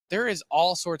there is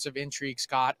all sorts of intrigue,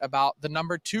 Scott, about the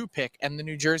number 2 pick and the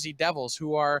New Jersey Devils,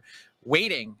 who are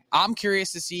waiting. I'm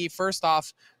curious to see, first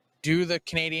off, do the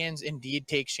Canadians indeed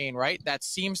take Shane Wright? That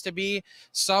seems to be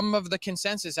some of the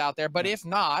consensus out there. But if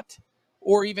not,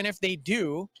 or even if they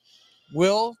do,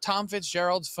 will Tom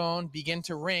Fitzgerald's phone begin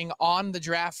to ring on the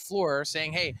draft floor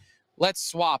saying, hey, let's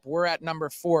swap. We're at number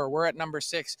 4. We're at number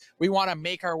 6. We want to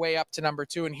make our way up to number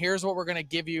 2. And here's what we're going to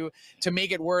give you to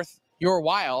make it worth your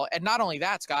while. And not only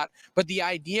that, Scott, but the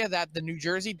idea that the New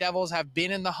Jersey Devils have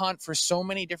been in the hunt for so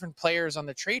many different players on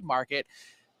the trade market.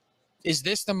 Is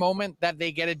this the moment that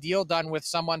they get a deal done with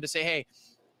someone to say, hey,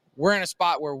 we're in a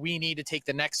spot where we need to take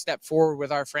the next step forward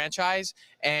with our franchise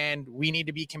and we need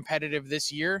to be competitive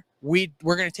this year? We're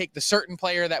going to take the certain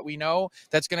player that we know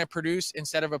that's going to produce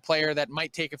instead of a player that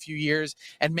might take a few years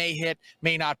and may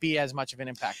not be as much of an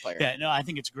impact player. Yeah, no, I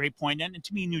think it's a great point. And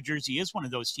to me, New Jersey is one of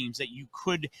those teams that you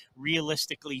could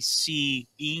realistically see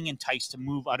being enticed to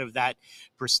move out of that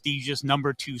prestigious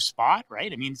number 2 spot,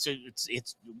 right? I mean,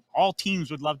 it's all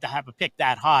teams would love to have a pick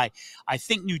that high. I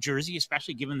think New Jersey,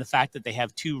 especially given the fact that they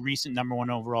have 2 recent number 1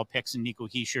 overall picks in Nico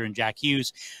Hischier and Jack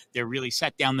Hughes, they're really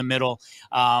set down the middle.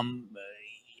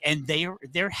 And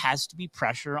there has to be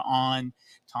pressure on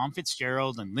Tom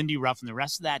Fitzgerald and Lindy Ruff and the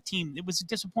rest of that team. It was a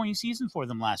disappointing season for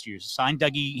them last year. Signed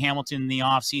Dougie Hamilton in the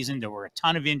offseason. There were a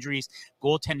ton of injuries.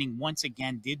 Goaltending, once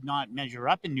again, did not measure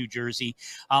up in New Jersey.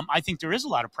 I think there is a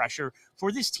lot of pressure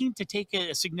for this team to take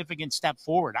a significant step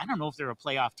forward. I don't know if they're a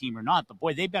playoff team or not, but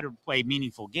boy, they better play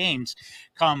meaningful games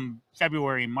come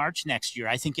February and March next year.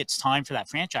 I think it's time for that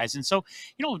franchise. And so,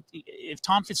 if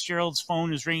Tom Fitzgerald's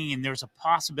phone is ringing and there's a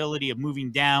possibility of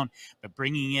moving down, but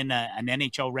bringing in an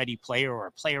NHL-ready player or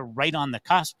a player right on the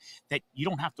cusp that you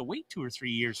don't have to wait 2 or 3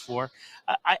 years for,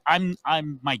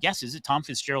 my guess is that Tom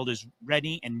Fitzgerald is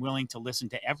ready and willing to listen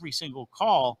to every single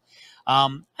call. I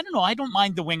don't know. I don't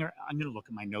mind the winger. I'm going to look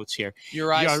at my notes here.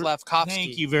 Juraj Slafkovsky.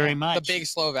 Thank you very much. The big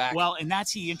Slovak. Well, and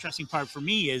that's the interesting part for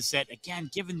me is that,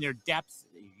 again, given their depth,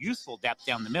 youthful depth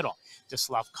down the middle, does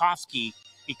Slafkovsky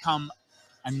become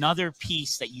another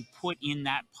piece that you put in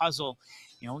that puzzle?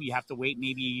 You have to wait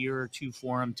maybe a year or 2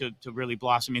 for him to really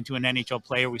blossom into an NHL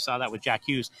player. We saw that with Jack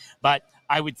Hughes. But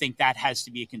I would think that has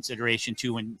to be a consideration,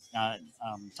 too, when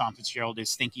Tom Fitzgerald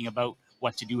is thinking about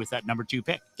what to do with that number 2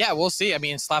 pick. Yeah, we'll see. I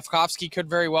mean, Slafkovsky could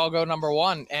very well go number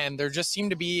 1. And there just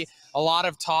seemed to be a lot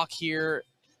of talk here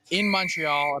in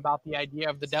Montreal about the idea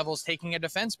of the Devils taking a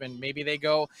defenseman. Maybe they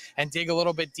go and dig a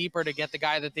little bit deeper to get the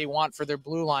guy that they want for their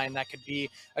blue line that could be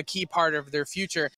a key part of their future.